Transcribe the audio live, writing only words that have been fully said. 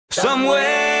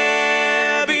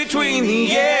Somewhere between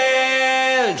the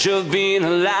edge of being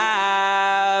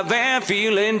alive and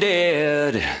feeling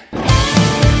dead.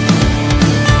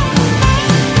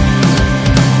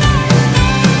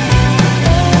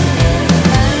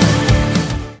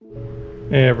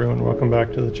 Hey everyone, welcome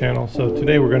back to the channel. So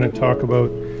today we're going to talk about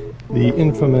the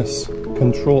infamous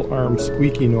control arm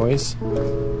squeaky noise.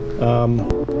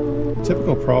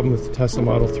 Typical problem with Tesla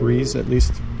Model 3s, at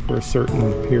least for a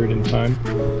certain period in time.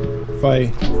 If I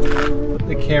put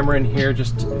the camera in here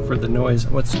just for the noise,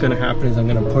 what's going to happen is I'm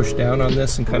going to push down on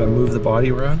this and kind of move the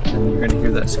body around, and you're going to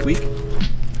hear that squeak.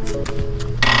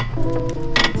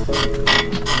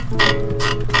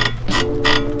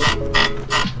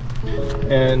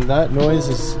 And that noise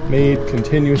is made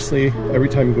continuously every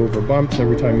time you go over bumps,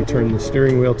 every time you turn the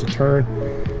steering wheel to turn,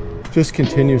 just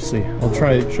continuously. I'll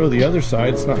try to show the other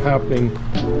side. It's not happening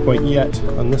quite yet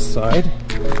on this side.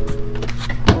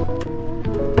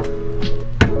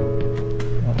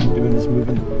 All I'm doing is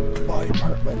moving the body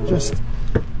part, but just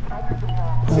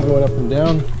going up and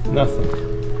down, nothing.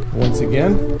 Once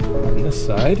again, on this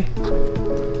side.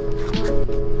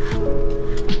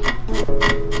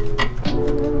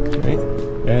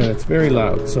 And it's very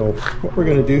loud. So what we're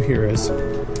going to do here is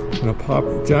I'm going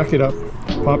to jack it up,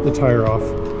 pop the tire off,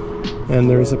 and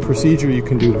there's a procedure you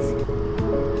can do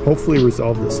to hopefully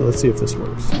resolve this. So let's see if this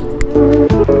works.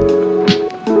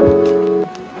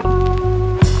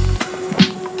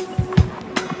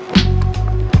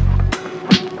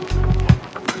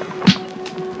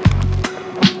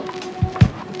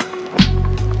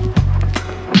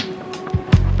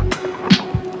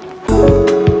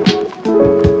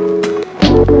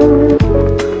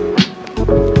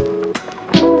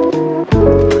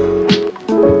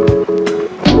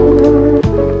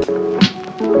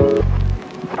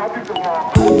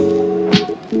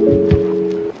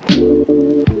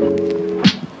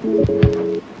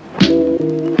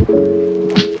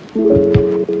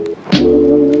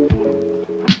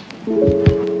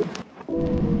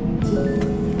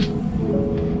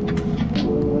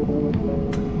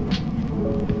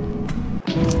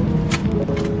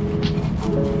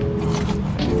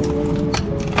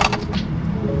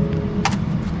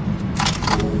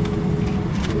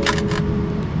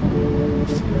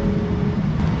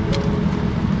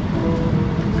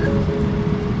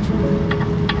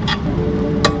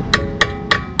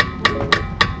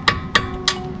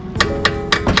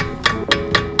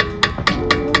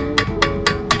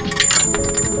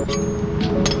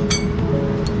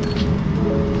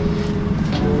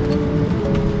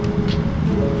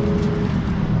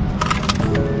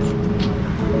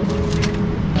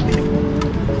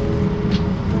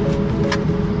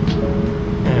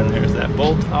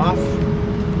 Bolt off.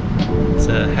 It's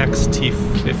a hex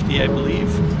T50, I believe.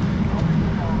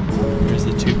 Here's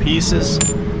the two pieces,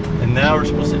 and now we're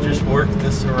supposed to just work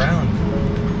this around.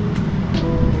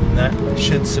 And that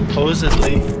should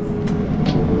supposedly,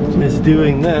 just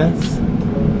doing this,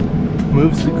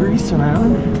 moves the grease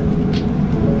around.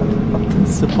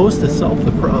 It's supposed to solve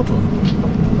the problem.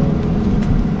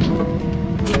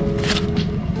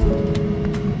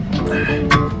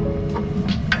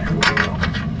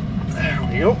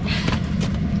 Yep.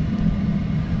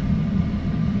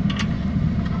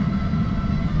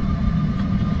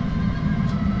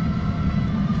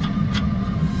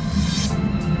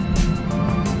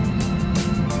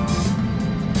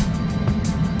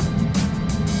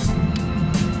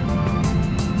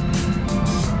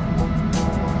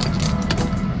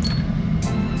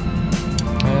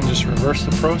 And just reverse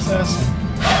the process,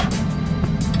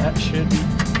 and that should be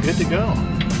good to go.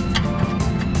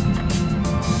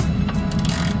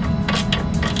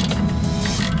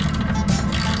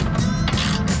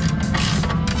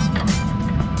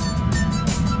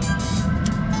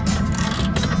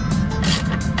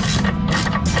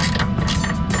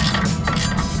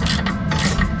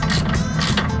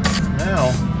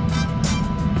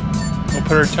 We'll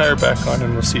put our tire back on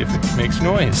and we'll see if it makes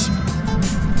noise.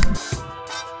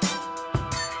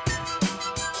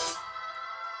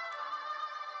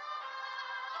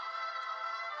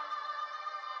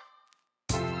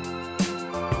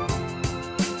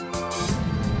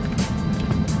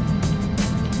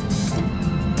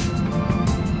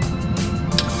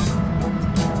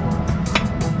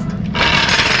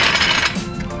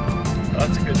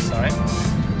 That's a good sign.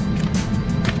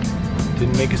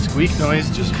 Didn't make a squeak noise,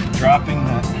 just dropping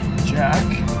that jack.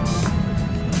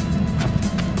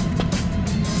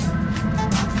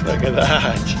 Look at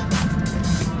that.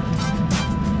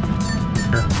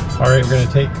 Alright, we're going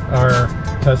to take our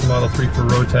Tesla Model 3 for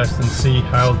road test and see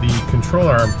how the control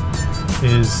arm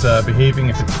is behaving.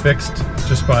 If it's fixed,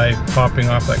 just by popping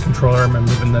off that control arm and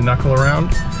moving the knuckle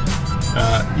around.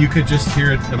 You could just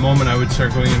hear it the moment I would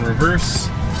start going in reverse.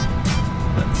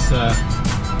 That's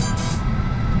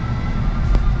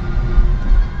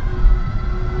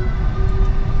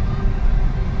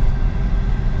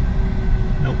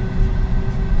nope.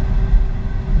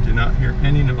 Do not hear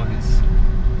any noise.